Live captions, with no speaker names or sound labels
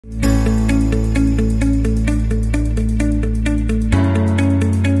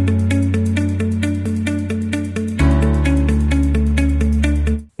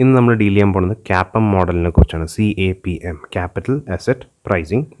ഇന്ന് നമ്മൾ ഡീൽ ചെയ്യാൻ പോകുന്നത് CAPM മോഡലിനെ കുറിച്ചാണ്. CAPM, capital asset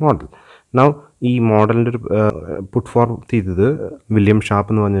pricing model. Now ഈ മോഡലിൻ്റെ ഒരു പുട്ട് ഫോർവേഡ് ചെയ്തത് വില്യം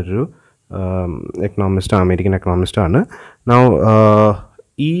ഷാർപ്പ് എന്ന് പറഞ്ഞൊരു എക്കണോമിസ്റ്റ്, അമേരിക്കൻ എക്കണോമിസ്റ്റാണ്. നൗ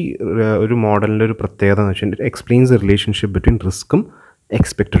ഈ ഒരു മോഡലിൻ്റെ ഒരു പ്രത്യേകത എന്ന് വെച്ചിട്ടുണ്ടെങ്കിൽ explains the relationship between റിസ്ക്കും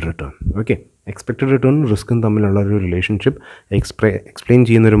expected return. Okay, expected return റിസ്ക്കും തമ്മിലുള്ള ഒരു റിലേഷൻഷിപ്പ് എക്സ്പ്ലെയിൻ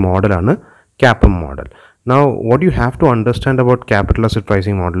ചെയ്യുന്നൊരു മോഡലാണ് CAPM model. Now, what you have to understand about capital asset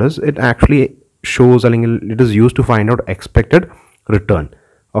pricing model is it actually shows, it is used to find out expected return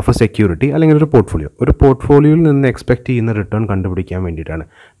of a security അല്ലെങ്കിൽ ഒരു പോർട്ട്ഫോളിയോയിൽ നിന്ന് expect ചെയ്യുന്ന return കണ്ടുപിടിക്കാൻ വേണ്ടിയിട്ടാണ്.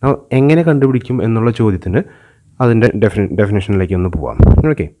 Now, എങ്ങനെ കണ്ടുപിടിക്കും എന്നുള്ള ചോദ്യത്തിന് അതിൻ്റെ ഡെഫിനേഷനിലേക്ക് ഒന്ന് പോവാം.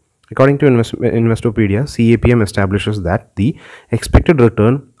 Okay, according to Investopedia, CAPM establishes that the expected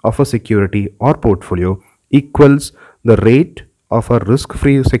return of a security or portfolio equals the rate of a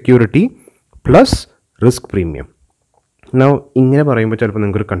risk-free security plus risk premium. Now, ഇങ്ങനെ പറയുമ്പോൾ ചിലപ്പോൾ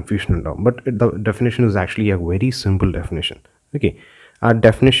നിങ്ങൾക്കൊരു കൺഫ്യൂഷൻ ഉണ്ടാവും, but the definition is actually A very simple definition. Okay, ആ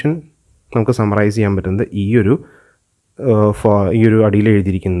definition നമുക്ക് summarise ചെയ്യാൻ പറ്റുന്നത് ഈ ഒരു അടിയിൽ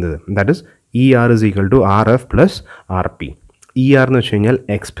എഴുതിയിരിക്കുന്നത്, that is ER is equal to RF plus RP. ER എന്ന് വെച്ച് കഴിഞ്ഞാൽ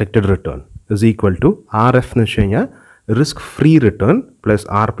expected return is equal to RF എന്ന് വെച്ച് കഴിഞ്ഞാൽ risk free return plus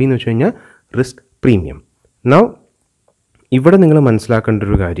RP എന്ന് വെച്ച് കഴിഞ്ഞാൽ റിസ്ക് പ്രീമിയം. നൗ ഇവിടെ നിങ്ങൾ മനസ്സിലാക്കേണ്ട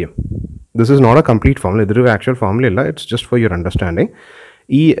ഒരു കാര്യം, this is not A complete formula, ഇതൊരു ആക്ച്വൽ ഫോർമുല അല്ല, it's just for your understanding.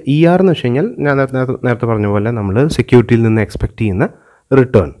 ER എന്ന് വെച്ച് കഴിഞ്ഞാൽ ഞാൻ നേരത്തെ പറഞ്ഞ പോലെ നമ്മൾ സെക്യൂരിറ്റിയിൽ നിന്ന് എക്സ്പെക്ട് ചെയ്യുന്ന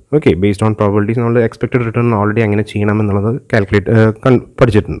return. Okay, based on probabilities നമ്മൾ എക്സ്പെക്റ്റഡ് റിട്ടേൺ ഓൾറെഡി എങ്ങനെ ചെയ്യണമെന്നുള്ളത്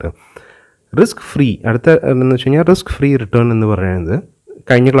പഠിച്ചിട്ടുണ്ട്. റിസ്ക് ഫ്രീ എന്ന് വെച്ച് കഴിഞ്ഞാൽ റിസ്ക് ഫ്രീ റിട്ടേൺ എന്ന് പറയുന്നത്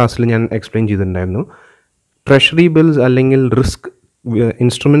കഴിഞ്ഞ ക്ലാസ്സിൽ ഞാൻ എക്സ്പ്ലെയിൻ ചെയ്തിട്ടുണ്ടായിരുന്നു. ട്രഷറി ബിൽസ് അല്ലെങ്കിൽ risk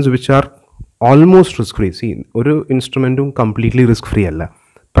instruments which are almost risk free. ഒരു ഇൻസ്ട്രുമെൻറ്റും കംപ്ലീറ്റ്ലി റിസ്ക് ഫ്രീ അല്ല,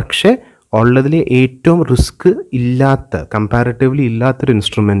 പക്ഷേ ഉള്ളതിൽ ഏറ്റവും റിസ്ക് ഇല്ലാത്ത, കമ്പാരിറ്റീവ്ലി ഇല്ലാത്തൊരു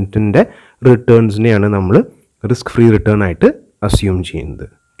ഇൻസ്ട്രുമെൻറ്റിൻ്റെ റിട്ടേൺസിനെയാണ് നമ്മൾ റിസ്ക് ഫ്രീ റിട്ടേൺ ആയിട്ട് അസ്യൂം ചെയ്യുന്നത്.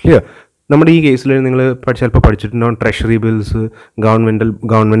 ക്ലിയർ? നമ്മുടെ ഈ കേസിൽ നിങ്ങൾ ചിലപ്പോൾ പഠിച്ചിട്ടുണ്ടാവും ട്രഷറി ബിൽസ്,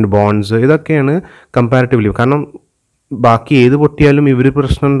 ഗവൺമെൻറ് ബോണ്ട്സ്, ഇതൊക്കെയാണ് കമ്പാരിറ്റീവ്ലി. കാരണം ബാക്കി ഏത് പൊട്ടിയാലും ഇവർ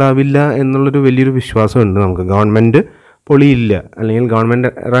പ്രശ്നം ഉണ്ടാവില്ല എന്നുള്ളൊരു വലിയൊരു വിശ്വാസമുണ്ട് നമുക്ക്. ഗവൺമെൻറ് പൊളിയില്ല അല്ലെങ്കിൽ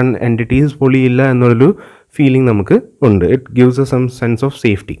ഗവൺമെൻറ് റൺ എൻറ്റിറ്റീസ് പൊളിയില്ല എന്നുള്ളൊരു ഫീലിംഗ് നമുക്ക് ഉണ്ട്. It gives A some sense of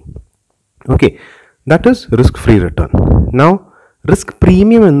safety. Okay, that is risk free return. Now risk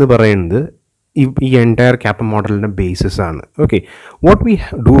premium എന്ന് പറയുന്നത് ഈ എൻറ്റയർ CAPM മോഡലിൻ്റെ ബേസിസ് ആണ്. Okay, what we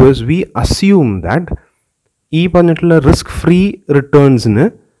do is V assume that ഈ പറഞ്ഞിട്ടുള്ള risk free റിട്ടേൺസിന്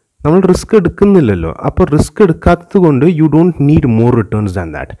നമ്മൾ റിസ്ക് എടുക്കുന്നില്ലല്ലോ. അപ്പോൾ റിസ്ക് എടുക്കാത്തത് കൊണ്ട് you don't need more returns than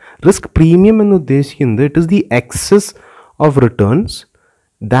that. Risk premium എന്ന് ഉദ്ദേശിക്കുന്നത് it is the excess of returns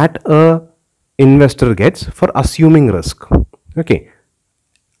that A investor gets four assuming risk. Okay,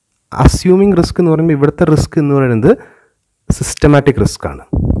 assuming risk എന്ന് പറയുമ്പോൾ ഇവിടുത്തെ റിസ്ക് എന്ന് പറയുന്നത് സിസ്റ്റമാറ്റിക് റിസ്ക് ആണ്.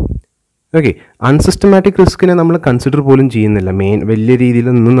 ഓക്കെ, അൺസിസ്റ്റമാറ്റിക് റിസ്കിനെ നമ്മൾ കൺസിഡർ പോലും ചെയ്യുന്നില്ല, വലിയ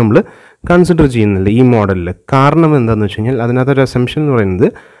രീതിയിലൊന്നും നമ്മൾ കൺസിഡർ ചെയ്യുന്നില്ല ഈ മോഡലിൽ. കാരണം എന്താണെന്ന് വെച്ച് കഴിഞ്ഞാൽ അതിനകത്തൊരു അസംഷൻ എന്ന് പറയുന്നത്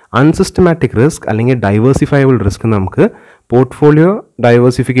അൺസിസ്റ്റമാറ്റിക് റിസ്ക് അല്ലെങ്കിൽ ഡൈവേഴ്സിഫയബിൾ റിസ്ക് നമുക്ക് പോർട്ട്ഫോളിയോ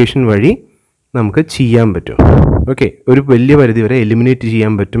ഡൈവേഴ്സിഫിക്കേഷൻ വഴി നമുക്ക് ചെയ്യാൻ പറ്റും. ഓക്കെ, ഒരു വലിയ പരിധി വരെ എലിമിനേറ്റ്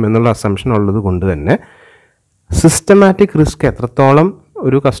ചെയ്യാൻ പറ്റും എന്നുള്ള അസംഷൻ ഉള്ളത് കൊണ്ട് തന്നെ സിസ്റ്റമാറ്റിക് റിസ്ക് എത്രത്തോളം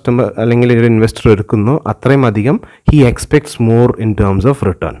ഒരു കസ്റ്റമർ അല്ലെങ്കിൽ ഒരു ഇൻവെസ്റ്റർ എടുക്കുന്നോ അത്രയും അധികം he expects more in terms of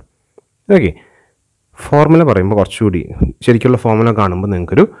return. Okay, formula പറയുമ്പോൾ കുറച്ചുകൂടി ശരിക്കുള്ള ഫോർമുല കാണുമ്പോൾ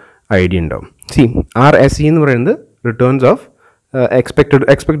നിങ്ങൾക്കൊരു ഐഡിയ ഉണ്ടാവും. RSE എന്ന് പറയുന്നത് റിട്ടേൺസ് ഓഫ്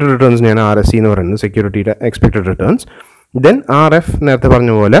എക്സ്പെക്റ്റഡ് റിട്ടേൺസിനെയാണ് RSE എന്ന് പറയുന്നത്, സെക്യൂരിറ്റിയുടെ എക്സ്പെക്റ്റഡ് റിട്ടേൺസ്. ദെൻ RF നേരത്തെ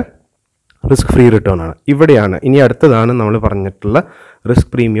പറഞ്ഞ പോലെ റിസ്ക് ഫ്രീ റിട്ടേൺ ആണ്. ഇവിടെയാണ് ഇനി അടുത്തതാണ് നമ്മൾ പറഞ്ഞിട്ടുള്ള റിസ്ക്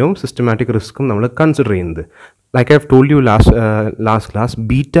പ്രീമിയവും സിസ്റ്റമാറ്റിക് റിസ്ക്കും നമ്മൾ കൺസിഡർ ചെയ്യുന്നത്. Like I have told you last class,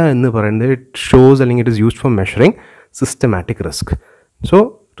 beta എന്ന് പറയുന്നത് ഇറ്റ് ഷോസ് അല്ലെങ്കിൽ it is used for measuring systematic risk. So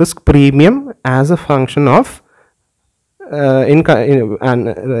risk premium as A function of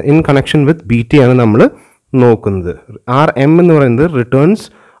in connection with ബീറ്റയാണ് നമ്മൾ നോക്കുന്നത്. RM എന്ന് പറയുന്നത് returns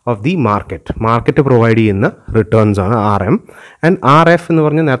of the market provide ചെയ്യുന്ന returns ആണ് RM. And RF എന്ന്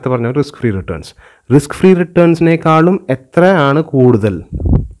പറഞ്ഞാൽ നേരത്തെ പറഞ്ഞ risk free returns. Risk free റിട്ടേൺസിനേക്കാളും എത്രയാണ് കൂടുതൽ,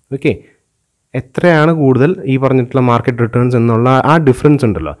 ഓക്കെ, എത്രയാണ് കൂടുതൽ ഈ പറഞ്ഞിട്ടുള്ള മാർക്കറ്റ് റിട്ടേൺസ് എന്നുള്ള ആ ഡിഫറൻസ്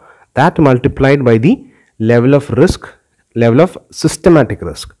ഉണ്ടല്ലോ, that multiplied by the level of systematic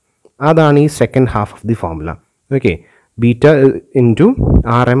risk. അതാണ് ഈ second half of the formula. Okay, beta into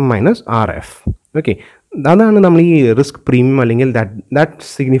RM minus RF. Okay, അതാണ് നമ്മൾ ഈ റിസ്ക് പ്രീമിയം അല്ലെങ്കിൽ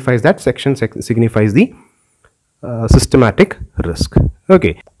that section signifies the systematic risk.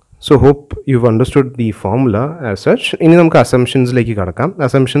 Okay, so hope you've understood the formula as such. ഇനി നമുക്ക് അസംഷൻസിലേക്ക് കടക്കാം.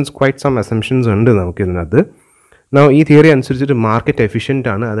 Quite some assumptions ഉണ്ട് നമുക്ക് ഇതിനകത്ത്. ഈ തിയറി അനുസരിച്ചിട്ട് മാർക്കറ്റ് എഫിഷ്യൻ്റ്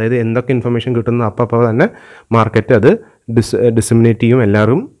ആണ്, അതായത് എന്തൊക്കെ ഇൻഫർമേഷൻ കിട്ടുന്നു അപ്പോൾ തന്നെ മാർക്കറ്റ് അത് ഡിസമിനേറ്റ് ചെയ്യും,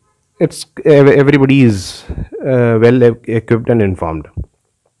 എല്ലാവരും everybody is well equipped and informed.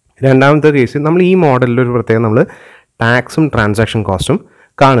 രണ്ടാമത്തെ കേസ് നമ്മൾ ഈ മോഡലിൽ ഒരു പ്രത്യേകം നമ്മൾ ടാക്സും ട്രാൻസാക്ഷൻ കോസ്റ്റും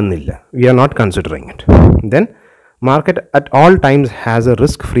കാണുന്നില്ല. V are not considering it. Then market at all times has A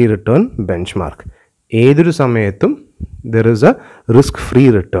risk free return bench mark. ഏതൊരു സമയത്തും there is A risk free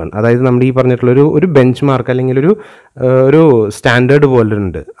return. അതായത് നമ്മൾ ഈ പറഞ്ഞിട്ടുള്ളൊരു ഒരു ബെഞ്ച് മാർക്ക് അല്ലെങ്കിൽ ഒരു സ്റ്റാൻഡേർഡ് പോലെ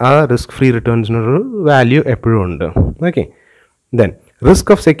ഉണ്ട്. ആ റിസ്ക് ഫ്രീ റിട്ടേൺസിനൊരു വാല്യൂ എപ്പോഴും ഉണ്ട്. Okay. Then risk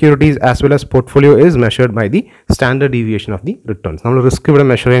of securities as well as portfolio is measured by the standard deviation of the returns. നമ്മൾ റിസ്ക് ഇവിടെ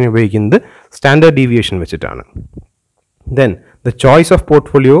മെഷർ ചെയ്യാൻ ഉപയോഗിക്കുന്നത് സ്റ്റാൻഡേർഡ് ഡീവിയേഷൻ വെച്ചിട്ടാണ്. Then the choice of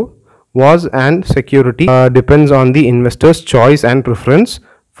portfolio was and security depends on the investor's choice and preference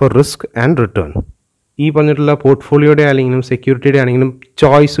for risk and return. ഈ പറഞ്ഞിട്ടുള്ള പോർട്ട്ഫോളിയോയുടെ ആണെങ്കിലും സെക്യൂരിറ്റിയുടെ ആണെങ്കിലും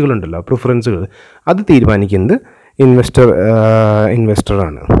ചോയ്സുകളുണ്ടല്ലോ, പ്രിഫറൻസുകൾ, അത് തീരുമാനിക്കുന്നത്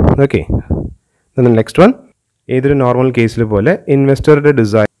ഇൻവെസ്റ്ററാണ്. ഓക്കെ. നെക്സ്റ്റ് വൺ, ഏതൊരു നോർമൽ കേസിൽ പോലെ ഇൻവെസ്റ്ററുടെ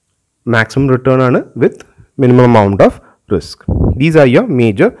ഡിസൈർ മാക്സിമം റിട്ടേൺ ആണ് with minimum amount of risk. These are your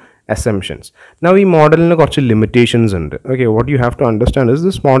major assumptions. Now ഈ മോഡലിന് കുറച്ച് ലിമിറ്റേഷൻസ് ഉണ്ട്. Okay, what you have to understand is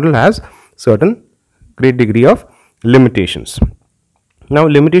this model has certain great degree of limitations. Now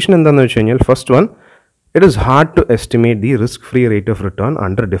limitation എന്താണെന്ന് വെച്ച് കഴിഞ്ഞാൽ, first one, it is hard to estimate the risk-free rate of return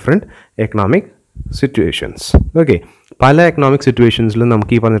under different economic situations. Okay, പല economic സിറ്റുവേഷൻസിലും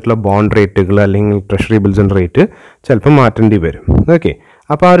നമുക്ക് ഈ പറഞ്ഞിട്ടുള്ള bond റേറ്റുകൾ അല്ലെങ്കിൽ treasury ബിൽസിൻ്റെ rate ചിലപ്പോൾ മാറ്റേണ്ടി വരും. ഓക്കെ,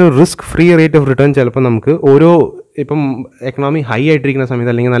 അപ്പോൾ ആ ഒരു risk free rate of return ചിലപ്പോൾ നമുക്ക് ഇപ്പം എക്കണോമി ഹൈ ആയിട്ടിരിക്കുന്ന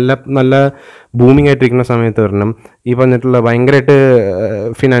സമയത്ത് അല്ലെങ്കിൽ നല്ല ബൂമിംഗ് ആയിട്ടിരിക്കുന്ന സമയത്ത് വരണം, ഈ പറഞ്ഞിട്ടുള്ള ഭയങ്കരമായിട്ട്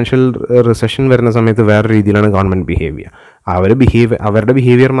ഫിനാൻഷ്യൽ റിസഷൻ വരുന്ന സമയത്ത് വേറെ രീതിയിലാണ് ഗവൺമെൻറ് ബിഹേവ് ചെയ്യുക. അവരുടെ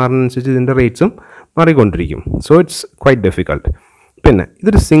ബിഹേവിയർ മാറുന്നതനുസരിച്ച് ഇതിൻ്റെ റേറ്റ്സും മാറിക്കൊണ്ടിരിക്കും. So it's quite difficult. പിന്നെ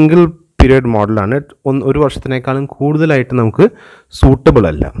ഇതൊരു സിംഗിൾ പീരിയഡ് മോഡലാണ്. ഒരു വർഷത്തിനേക്കാളും കൂടുതലായിട്ട് നമുക്ക് സൂട്ടബിൾ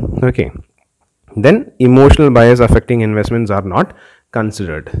അല്ല. Okay. Then emotional bias affecting investments are not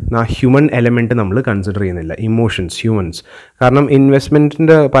considered. ആ ഹ്യൂമൻ എലമെൻറ്റ് നമ്മൾ കൺസിഡർ ചെയ്യുന്നില്ല, ഹ്യൂമൻസ്. കാരണം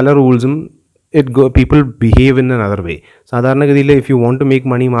ഇൻവെസ്റ്റ്മെൻറ്റിൻ്റെ പല റൂൾസും പീപ്പിൾ ബിഹേവ് ഇൻ അൻ അതർ വേ. സാധാരണഗതിയിൽ if you want to make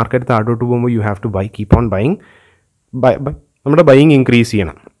money, market താഴോട്ട് പോകുമ്പോൾ you have to keep on buying. നമ്മുടെ ബൈയിങ് ഇൻക്രീസ്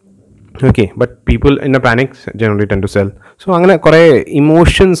ചെയ്യണം. Okay, but people in A panic generally tend to cell. So അങ്ങനെ കുറേ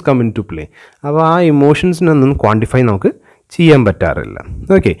emotions come in to play. അപ്പോൾ ആ ഇമോഷൻസിനൊന്നും quantify നമുക്ക് ചെയ്യാൻ പറ്റാറില്ല.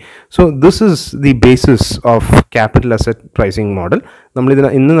 Okay, so this is the basis of capital asset pricing model.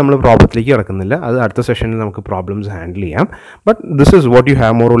 ഇന്ന് നമ്മൾ പ്രോബ്ലത്തിലേക്ക് കിടക്കുന്നില്ല, അത് അടുത്ത സെഷനിൽ നമുക്ക് പ്രോബ്ലംസ് ഹാൻഡിൽ ചെയ്യാം. But this is what you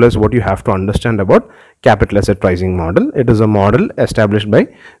have more or less what you have to understand about capital asset pricing model. It is A model established by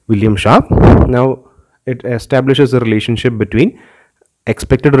William sharp. Now it establishes A relationship between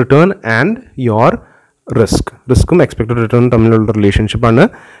expected return and your റിസ്ക്കും expected return തമ്മിലുള്ള റിലേഷൻഷിപ്പാണ്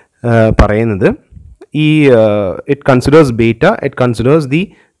പറയുന്നത്. It considers beta, it considers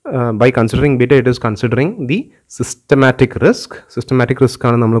by considering beta, it is considering the systematic risk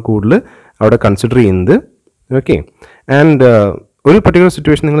ആണ് നമ്മൾ കൂടുതൽ അവിടെ consider ചെയ്യുന്നത്. Okay, and ഒരു particular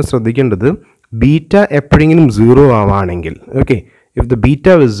situation നിങ്ങൾ ശ്രദ്ധിക്കേണ്ടത്, ബീറ്റ എപ്പോഴെങ്കിലും 0 ആവുകയാണെങ്കിൽ, okay, if the beta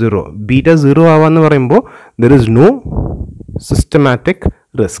is 0 ആവാന്ന് പറയുമ്പോൾ there is no systematic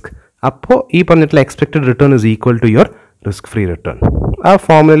risk. അപ്പോൾ ഈ പറഞ്ഞിട്ടുള്ള expected return is equal to your risk free return. ആ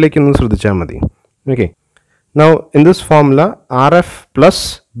ഫോർമുലയിലേക്ക് ഒന്ന് ശ്രദ്ധിച്ചാൽ മതി. Okay, now in this formula, RF plus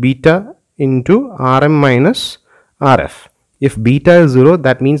beta into RM minus RF. If beta is 0,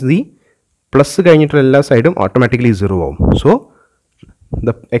 that means the plus കഴിഞ്ഞിട്ടുള്ള എല്ലാ സൈഡും automatically 0 ആവും. So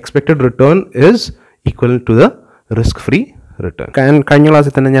the expected return is equal to the risk free return. കഴിഞ്ഞ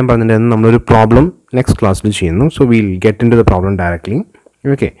ക്ലാസ്സിൽ തന്നെ ഞാൻ പറഞ്ഞിട്ടുണ്ടായിരുന്നു നമ്മളൊരു പ്രോബ്ലം നെക്സ്റ്റ് ക്ലാസ്സിൽ ചെയ്യുന്നു. So we'll get into the problem directly.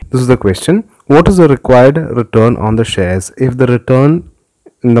 Okay, this is the question. What is the required return on the shares if the return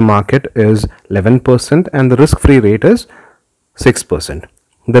in the market is 11% and the risk-free rate is 6%?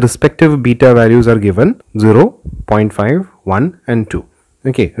 The respective beta values are given 0, 0.5, 1 and 2.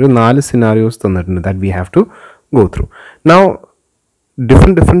 Okay, there are 4 scenarios that we have to go through. Now,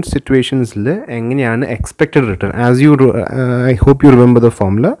 different situations engane expected return. As you I hope you remember the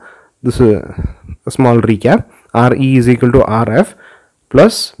formula. This is a small recap. RE is equal to RF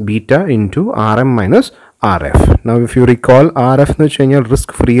plus beta into RM minus RF. Now if you recall, RF എന്ന് വെച്ച് കഴിഞ്ഞാൽ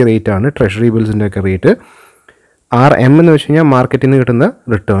risk free rate ആണ്, treasury ബിൽസിൻ്റെ ഒക്കെ rate. RM എന്ന് വെച്ച് കഴിഞ്ഞാൽ മാർക്കറ്റിൽ നിന്ന് കിട്ടുന്ന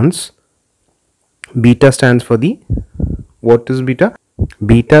returns. Beta stands for the, what is beta?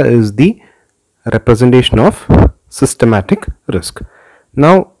 Beta is the representation of systematic risk.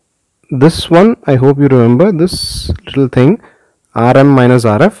 Now this one, I hope you remember this little thing, RM minus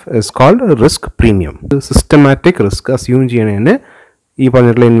RF is called risk premium. Systematic risk assume ചെയ്യുന്നതിന് ഈ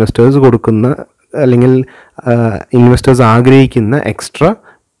പറഞ്ഞിട്ടുള്ള investors കൊടുക്കുന്ന അല്ലെങ്കിൽ investors ആഗ്രഹിക്കുന്ന extra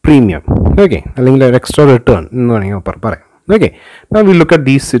premium, okay, അല്ലെങ്കിൽ extra return എന്ന് വേണമെങ്കിൽ പറയാം. Okay, will look at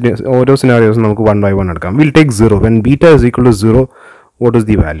these ഓരോ സിനാരിയോസ് നമുക്ക് 1 by 1 എടുക്കാം. Will take 0. When beta is equal to 0, what is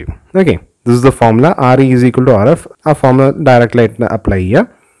the value. Okay, this is the formula. RE is equal to RF. Our formula directly apply here.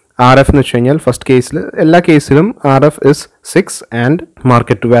 RF എന്ന് വെച്ച് കഴിഞ്ഞാൽ first കേസിൽ എല്ലാ കേസിലും RF is 6 and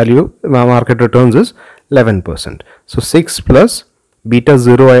market returns is 11%. So 6 plus beta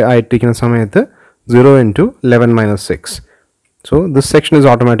 0 ആയിട്ടിരിക്കുന്ന സമയത്ത് 0 into 11 minus 6. So this section is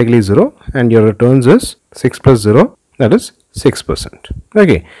automatically 0 and your returns is 6 plus 0, that is 6%.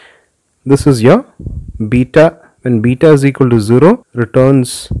 Okay, this is your beta. When beta is equal to 0,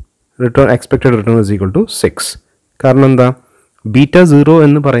 expected return is equal to 6. കാരണം എന്താ, beta 0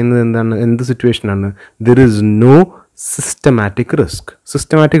 എന്ന് പറയുന്നത് എന്താണ്, എന്ത് situation ആണ്, there is no systematic risk.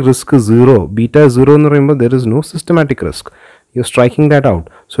 Systematic risk is 0. Beta 0 എന്ന് പറയുമ്പോൾ there is no systematic risk. You're striking that out.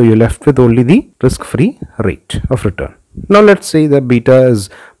 So you're left with only the risk-free rate of return. Now let's say that beta is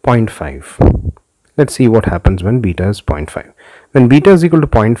 0.5. Let's see what happens when beta is 0.5. When beta is equal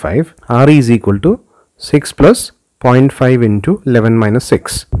to 0.5, RE is equal to 6 plus 0.5 into 11 minus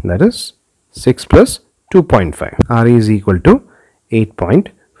 6. That is 6 plus 2.5. RE is equal to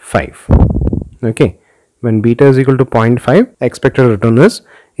 8.5. Okay. When beta is equal to 0.5, expected return is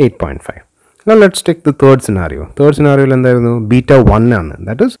 8.5. Now let's take the third scenario. Third scenario is beta 1 ആണ്.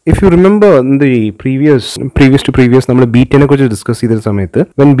 That is, if you remember in the previous നമ്മൾ beta നെ കുറിച്ച് discuss ചെയ്ത സമയത്ത്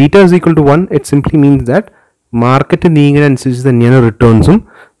when beta is equal to 1, it simply means that market നീങ്ങുന്നതനുസരിച്ച് തന്നെയാണ് റിട്ടേൺസും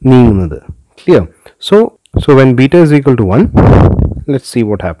നീങ്ങുന്നത്. Clear? So when beta is equal to 1, let's see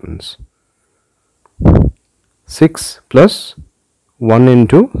what happens. 6 plus 1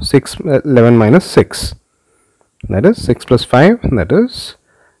 into 11 minus 6. That is 6 plus 5, that is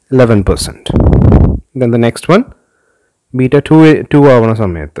 11%. Then the next one, beta 2 avana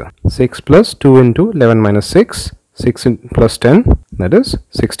samayathu 6 plus 2 into 11 minus 6, 6 plus 10, that is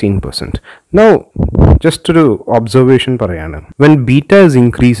 16%. Now just to do observation parayana, when beta is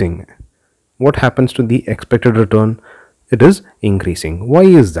increasing, what happens to the expected return? It is increasing. Why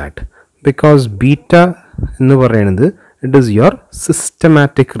is that? Because beta ennu parayanathu, it is your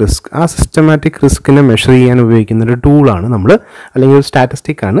systematic risk. ആ systematic റിസ്കിനെ measure ചെയ്യാൻ ഉപയോഗിക്കുന്ന ഒരു ടൂളാണ് നമ്മൾ, അല്ലെങ്കിൽ ഒരു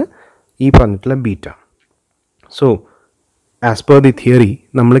statistic ആണ് ഈ പറഞ്ഞിട്ടുള്ള beta. So as per the theory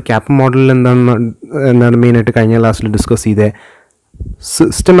നമ്മൾ CAPM മോഡലിൽ എന്താണ് മെയിനായിട്ട് കഴിഞ്ഞ ക്ലാസ്സിൽ ഡിസ്കസ് ചെയ്ത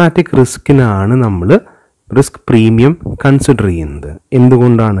സിസ്റ്റമാറ്റിക് റിസ്കിനാണ് നമ്മൾ റിസ്ക് പ്രീമിയം കൺസിഡർ ചെയ്യുന്നത്.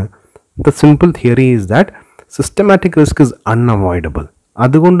 എന്തുകൊണ്ടാണ്? The simple theory is that systematic risk is unavoidable.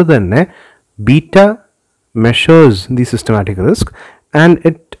 അതുകൊണ്ട് തന്നെ beta measures the systematic risk and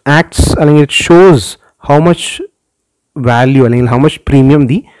it acts, അല്ലെങ്കിൽ it shows how much value, അല്ലെങ്കിൽ how much premium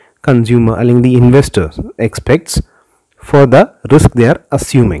the consumer, അല്ലെങ്കിൽ the investor expects for the risk they are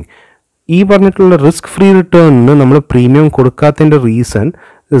assuming. ഈ പറഞ്ഞിട്ടുള്ള risk free റിട്ടേണിന് നമ്മൾ premium കൊടുക്കാത്തതിൻ്റെ reason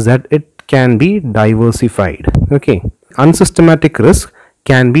is that it can be diversified. Okay, unsystematic risk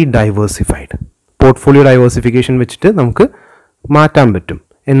can be diversified. Portfolio diversification വെച്ചിട്ട് നമുക്ക് മാറ്റാൻ പറ്റും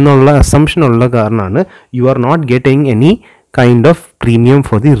എന്നുള്ള assumption ഉള്ള കാരണമാണ് you are not getting any kind of premium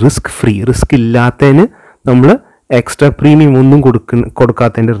for the risk free. Risk ഇല്ലാത്തതിന് നമ്മൾ extra premium ഒന്നും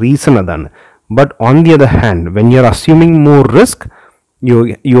കൊടുക്കാത്തതിൻ്റെ reason അതാണ്. But on the other hand when you are assuming more risk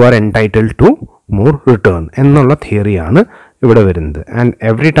you are entitled to more return എന്നുള്ള തിയറിയാണ് ഇവിടെ വരുന്നത്. And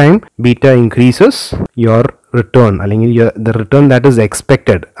every time beta increases your return, അല്ലെങ്കിൽ the return that is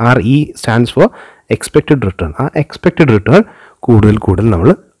expected, RE stands for expected return. ആ expected return കൂടുതൽ നമ്മൾ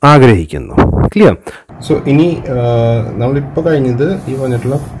ആഗ്രഹിക്കുന്നു. Clear? So ഇനി നമ്മളിപ്പോൾ കഴിഞ്ഞത് ഈ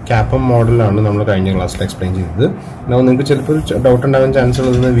പറഞ്ഞിട്ടുള്ള CAPM മോഡലാണ് നമ്മൾ കഴിഞ്ഞ ക്ലാസ്സിൽ എക്സ്പ്ലെയിൻ ചെയ്തത്. നിങ്ങൾക്ക് ചിലപ്പോൾ ഡൗട്ട് ഉണ്ടാകാൻ ചാൻസ്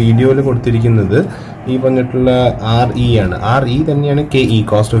ഉള്ളത് വീഡിയോയിൽ കൊടുത്തിരിക്കുന്നത് ഈ പറഞ്ഞിട്ടുള്ള RE ആണ്. RE തന്നെയാണ് KE,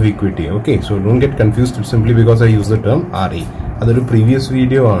 cost of equity. Okay, so don't get confused simply because I use the term RE. അതൊരു പ്രീവിയസ്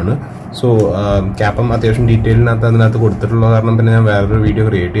വീഡിയോ ആണ്. സോ CAPM അത്യാവശ്യം ഡീറ്റെയിലിനകത്ത് അതിനകത്ത് കൊടുത്തിട്ടുള്ള കാരണം പിന്നെ ഞാൻ വേറൊരു വീഡിയോ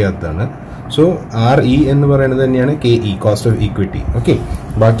ക്രിയേറ്റ് ചെയ്യാത്തതാണ്. സോ RE എന്ന് പറയുന്നത് തന്നെയാണ് KE, cost of equity. Okay,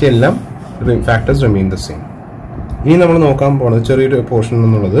 ബാക്കിയെല്ലാം ഫാക്ടേഴ്സ് റിമെയിൻ ദ സെയിം. ഇനി നമ്മൾ നോക്കാൻ പോകുന്നത് ചെറിയൊരു പോർഷൻ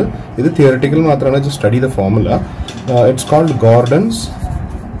എന്നുള്ളത്, ഇത് തിയറിറ്റിക്കൽ മാത്രമാണ്. Just study the formula. It's called Gordon's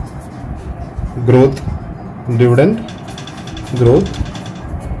growth dividend growth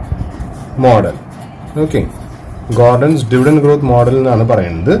model. Okay, Gordon's dividend growth model എന്നാണ്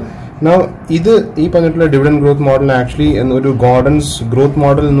പറയുന്നത്. ഇത് ഈ പറഞ്ഞിട്ടുള്ള ഡിവിഡൻഡ് ഗ്രോത്ത് മോഡൽ ആക്ച്വലി ഒരു ഗോർഡൻസ് ഗ്രോത്ത്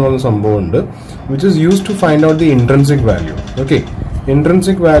മോഡൽ എന്ന് പറയുന്ന സംഭവമുണ്ട്, which is used to find out the intrinsic value. Okay,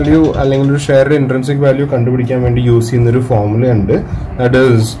 intrinsic value അല്ലെങ്കിൽ ഒരു ഷെയറുടെ ഇൻട്രൻസിക് വാല്യൂ കണ്ടുപിടിക്കാൻ വേണ്ടി യൂസ് ചെയ്യുന്ന ഒരു ഫോർമുല ഉണ്ട്. That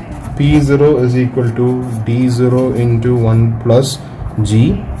is P0 is equal to D0 into 1 plus G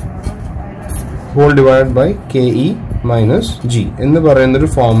whole divided by KE minus G എന്ന് പറയുന്നൊരു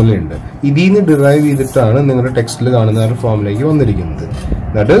formula ഉണ്ട്. ഇതിൽ നിന്ന് ഡിറൈവ് ചെയ്തിട്ടാണ് നിങ്ങളുടെ ടെക്സ്റ്റിൽ കാണുന്ന ഒരു ഫോർമുലയ്ക്ക് വന്നിരിക്കുന്നത്.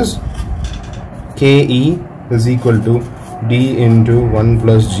 That is KE is equal to D into 1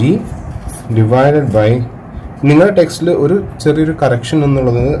 plus G divided by നിങ്ങളുടെ ടെക്സ്റ്റിൽ ഒരു ചെറിയൊരു കറക്ഷൻ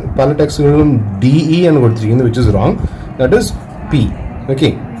എന്നുള്ളത് പല ടെക്സ്റ്റുകളിലും DE ആണ് കൊടുത്തിരിക്കുന്നത്, which is wrong. That is P, okay,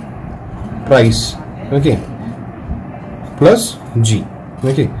 price, okay, plus G,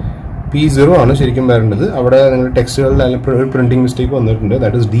 okay. P0 ആണ് ശരിക്കും വരേണ്ടത്. അവിടെ നിങ്ങളുടെ ടെക്സ്റ്റുകളിൽ ഒരു പ്രിന്റിംഗ് മിസ്റ്റേക്ക് വന്നിട്ടുണ്ട്.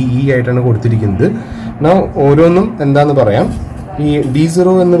 ദാറ്റ് ഇസ് DE ആയിട്ടാണ് കൊടുത്തിരിക്കുന്നത്. ഞാൻ ഓരോന്നും എന്താന്ന് പറയാം. ഈ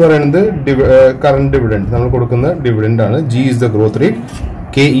D0 എന്ന് പറയുന്നത് കറന്റ് ഡിവിഡൻഡ്, നമ്മൾ കൊടുക്കുന്ന ഡിവിഡൻഡ് ആണ്. G is the growth rate,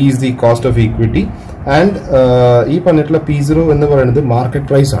 KE is the cost of equity, and ഈ പറഞ്ഞിട്ടുള്ള P0 എന്ന് പറയുന്നത് മാർക്കറ്റ്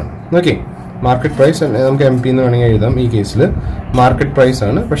പ്രൈസ് ആണ്. ഓക്കെ, മാർക്കറ്റ് പ്രൈസ് നമുക്ക് MP എന്ന് വേണമെങ്കിൽ എഴുതാം. ഈ കേസിൽ മാർക്കറ്റ് പ്രൈസ്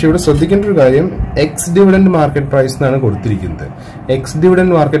ആണ്. പക്ഷെ ഇവിടെ ശ്രദ്ധിക്കേണ്ട ഒരു കാര്യം, എക്സ് ഡിവിഡൻഡ് മാർക്കറ്റ് പ്രൈസ് എന്നാണ് കൊടുത്തിരിക്കുന്നത്. എക്സ്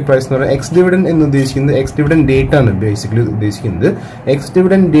ഡിവിഡൻഡ് മാർക്കറ്റ് പ്രൈസ് എന്ന് പറഞ്ഞാൽ എക്സ് ഡിവിഡൻഡ് എന്ന് ഉദ്ദേശിക്കുന്നത് എക്സ് ഡിവിഡൻഡ് ഡേറ്റ് ആണ് ബേസിക്കലി ഉദ്ദേശിക്കുന്നത്. എക്സ്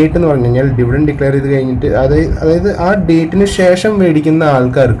ഡിവിഡൻഡ് ഡേറ്റ് എന്ന് പറഞ്ഞു കഴിഞ്ഞാൽ ഡിവിഡൻഡ് ഡിക്ലെയർ ചെയ്ത് കഴിഞ്ഞിട്ട് അതായത് ആ ഡേറ്റിന് ശേഷം മേടിക്കുന്ന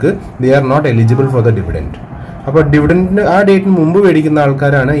ആൾക്കാർക്ക് they are not eligible for the dividend. അപ്പോൾ ഡിവിഡൻഡിന് ആ ഡേറ്റിന് മുമ്പ് മേടിക്കുന്ന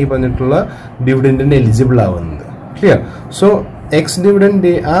ആൾക്കാരാണ് ഈ പറഞ്ഞിട്ടുള്ള ഡിവിഡൻഡിന് എലിജിബിൾ ആവുന്നത്. ക്ലിയർ? സോ എക്സ്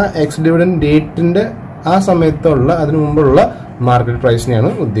ഡിവിഡൻഡ് ഡേറ്റിന്റെ ആ സമയത്തുള്ള അതിനു മുമ്പുള്ള മാർക്കറ്റ് പ്രൈസിനെയാണ്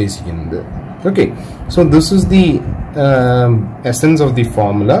ഉദ്ദേശിക്കുന്നത്. Okay, so this is the essence of the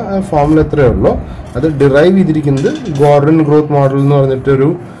formula. Formula എത്രയേ ഉള്ളൂ, അത് ഡിറൈവ് ചെയ്തിരിക്കുന്നത് ഗോർഡൻ ഗ്രോത്ത് മോഡൽ എന്ന് പറഞ്ഞിട്ടൊരു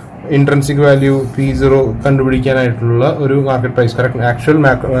ഇൻട്രൻസിക് വാല്യൂ P0 കണ്ടുപിടിക്കാനായിട്ടുള്ള ഒരു market price correct actual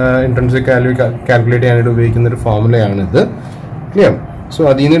intrinsic value calculate ചെയ്യാനായിട്ട് ഉപയോഗിക്കുന്ന ഒരു ഫോർമുലയാണിത്. ക്ലിയർ? സോ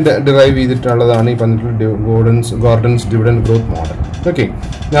അതിൽ നിന്ന് ഡിറൈവ് ചെയ്തിട്ടുള്ളതാണ് ഈ പറഞ്ഞിട്ടുള്ള Gordon's dividend growth model. Okay,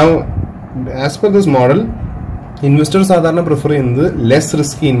 now as per this model investor സാധാരണ പ്രിഫർ ചെയ്യുന്നത് ലെസ്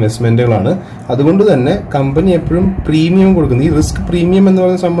റിസ്കി ഇൻവെസ്റ്റ്മെന്റുകളാണ്. അതുകൊണ്ട് തന്നെ കമ്പനി എപ്പോഴും പ്രീമിയം കൊടുക്കുന്നത്, ഈ റിസ്ക് പ്രീമിയം എന്ന്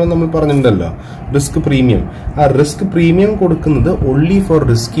പറയുന്ന സംഭവം നമ്മൾ പറഞ്ഞിട്ടുണ്ടല്ലോ, റിസ്ക് പ്രീമിയം, ആ റിസ്ക് പ്രീമിയം കൊടുക്കുന്നത് only four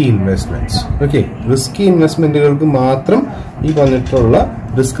risky investments. Okay, risky ഇൻവെസ്റ്റ്മെന്റുകൾക്ക് മാത്രം ഈ പറഞ്ഞിട്ടുള്ള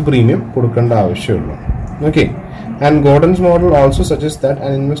റിസ്ക് പ്രീമിയം കൊടുക്കേണ്ട ആവശ്യമുള്ളൂ. Okay, and Gordon's model also suggests that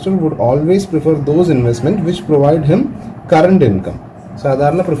an investor would always prefer those investments which provide him current income.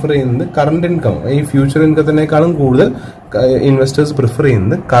 സാധാരണ prefer ചെയ്യുന്നത് current income, ഈ future ഇൻകത്തിനേക്കാളും കൂടുതൽ investors prefer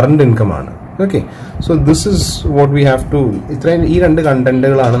ചെയ്യുന്നത് കറണ്ട് ഇൻകം ആണ്. Okay, so this is what we have to, ഇത്രയും ഈ രണ്ട്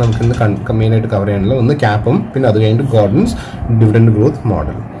കണ്ടന്റുകളാണ് നമുക്ക് ഇന്ന് മെയിൻ ആയിട്ട് കവർ ചെയ്യാനുള്ളത്. ഒന്ന് CAPM, പിന്നെ അത് കഴിഞ്ഞിട്ട് Gordon's dividend growth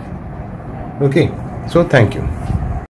model. Okay, so thank you.